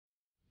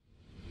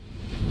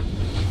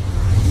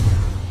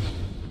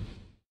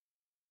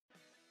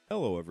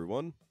Hello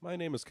everyone, my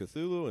name is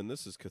Cthulhu and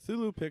this is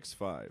Cthulhu Picks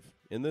 5.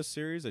 In this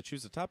series I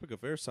choose a topic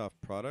of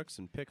Airsoft products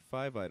and pick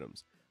 5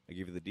 items. I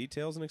give you the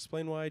details and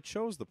explain why I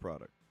chose the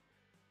product.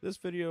 This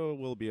video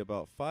will be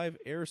about 5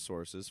 air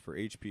sources for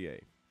HPA.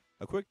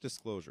 A quick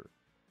disclosure.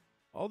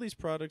 All these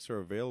products are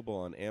available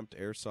on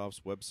Amped Airsoft's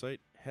website,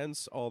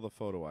 hence all the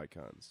photo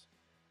icons.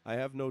 I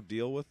have no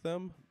deal with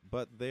them,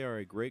 but they are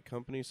a great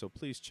company, so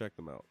please check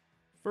them out.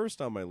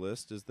 First on my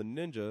list is the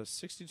Ninja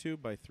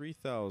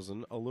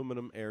 62x3000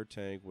 aluminum air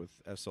tank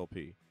with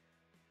SLP.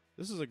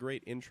 This is a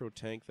great intro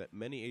tank that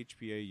many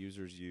HPA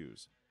users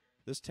use.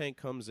 This tank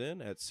comes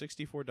in at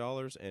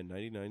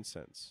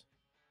 $64.99.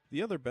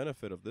 The other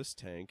benefit of this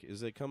tank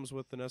is it comes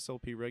with an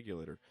SLP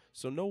regulator,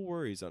 so no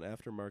worries on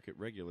aftermarket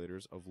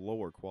regulators of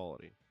lower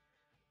quality.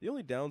 The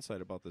only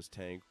downside about this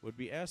tank would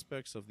be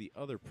aspects of the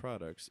other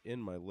products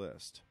in my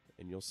list,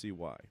 and you'll see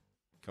why.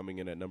 Coming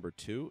in at number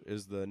 2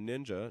 is the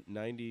Ninja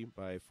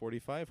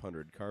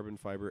 90x4500 carbon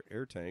fiber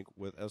air tank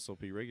with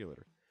SLP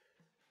regulator.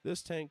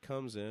 This tank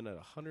comes in at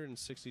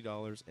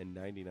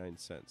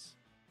 $160.99.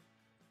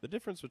 The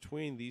difference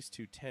between these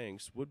two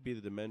tanks would be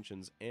the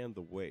dimensions and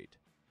the weight.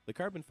 The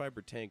carbon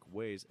fiber tank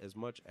weighs as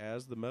much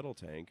as the metal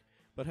tank,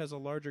 but has a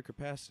larger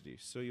capacity,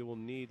 so you will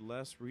need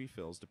less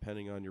refills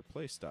depending on your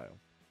playstyle.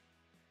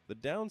 The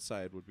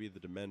downside would be the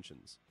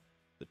dimensions.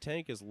 The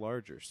tank is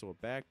larger, so a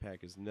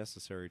backpack is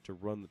necessary to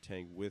run the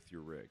tank with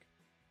your rig.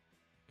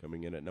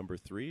 Coming in at number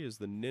 3 is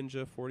the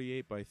Ninja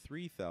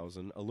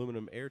 48x3000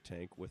 aluminum air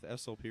tank with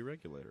SLP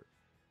regulator.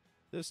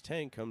 This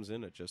tank comes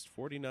in at just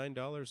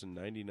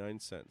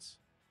 $49.99.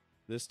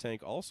 This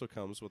tank also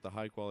comes with the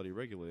high quality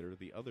regulator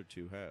the other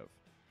two have.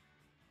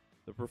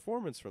 The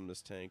performance from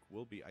this tank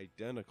will be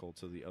identical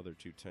to the other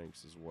two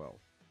tanks as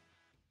well.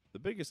 The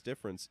biggest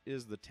difference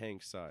is the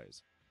tank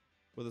size.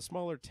 With a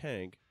smaller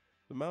tank,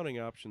 the mounting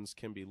options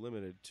can be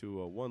limited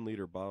to a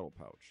 1-liter bottle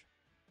pouch.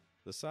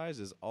 The size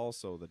is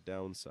also the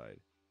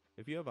downside.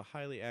 If you have a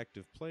highly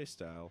active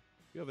playstyle,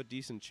 you have a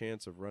decent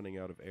chance of running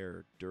out of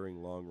air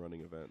during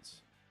long-running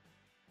events.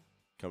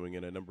 Coming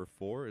in at number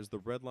 4 is the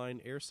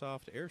Redline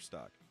Airsoft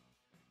Airstock.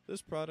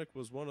 This product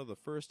was one of the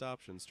first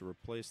options to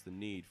replace the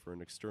need for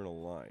an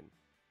external line.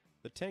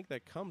 The tank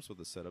that comes with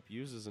the setup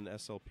uses an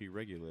SLP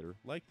regulator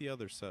like the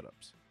other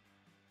setups.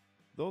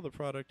 Though the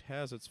product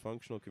has its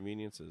functional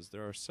conveniences,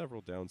 there are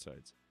several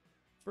downsides.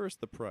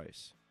 First, the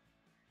price,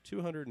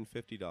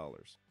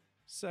 $250.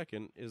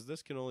 Second is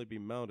this can only be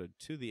mounted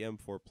to the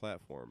M4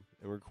 platform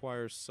and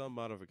requires some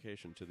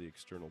modification to the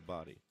external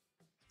body.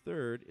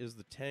 Third is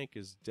the tank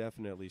is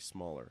definitely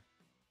smaller.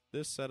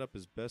 This setup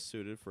is best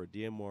suited for a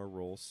DMR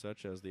role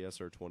such as the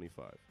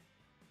SR25.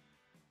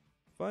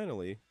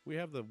 Finally, we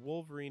have the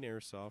Wolverine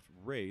Airsoft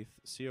Wraith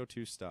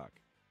CO2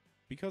 stock.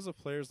 Because of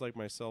players like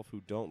myself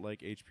who don't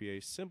like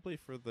HPA simply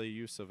for the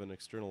use of an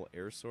external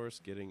air source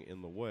getting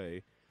in the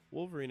way,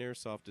 Wolverine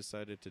Airsoft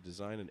decided to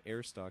design an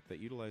air stock that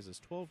utilizes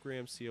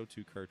 12-gram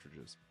CO2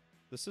 cartridges.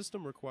 The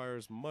system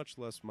requires much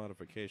less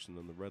modification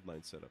than the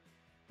Redline setup,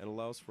 and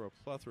allows for a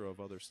plethora of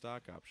other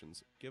stock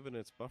options given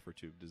its buffer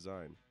tube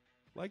design.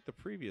 Like the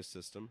previous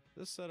system,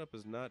 this setup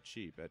is not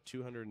cheap at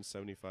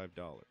 $275.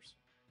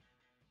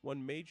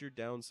 One major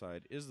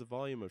downside is the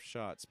volume of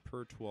shots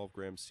per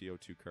 12-gram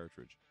CO2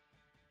 cartridge.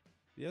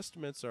 The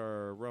estimates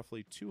are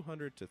roughly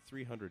 200 to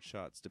 300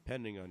 shots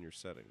depending on your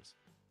settings.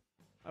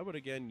 I would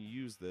again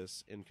use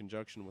this in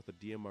conjunction with a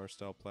DMR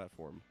style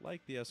platform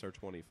like the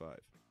SR25.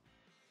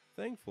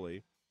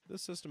 Thankfully,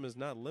 this system is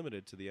not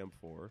limited to the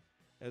M4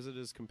 as it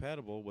is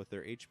compatible with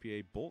their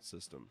HPA bolt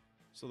system,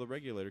 so the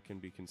regulator can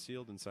be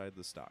concealed inside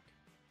the stock.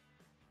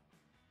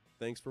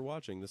 Thanks for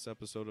watching this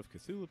episode of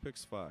Cthulhu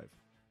Picks 5.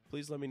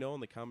 Please let me know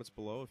in the comments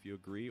below if you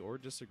agree or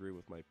disagree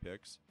with my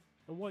picks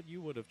and what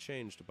you would have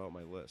changed about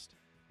my list.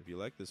 If you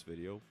like this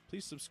video,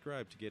 please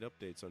subscribe to get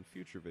updates on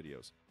future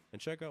videos,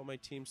 and check out my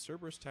team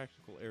Cerberus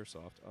Tactical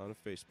Airsoft on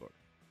Facebook.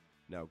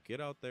 Now get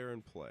out there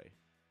and play.